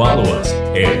button to follow us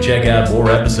and check out more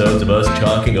episodes of us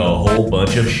talking a whole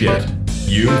bunch of shit.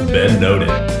 You've been noted.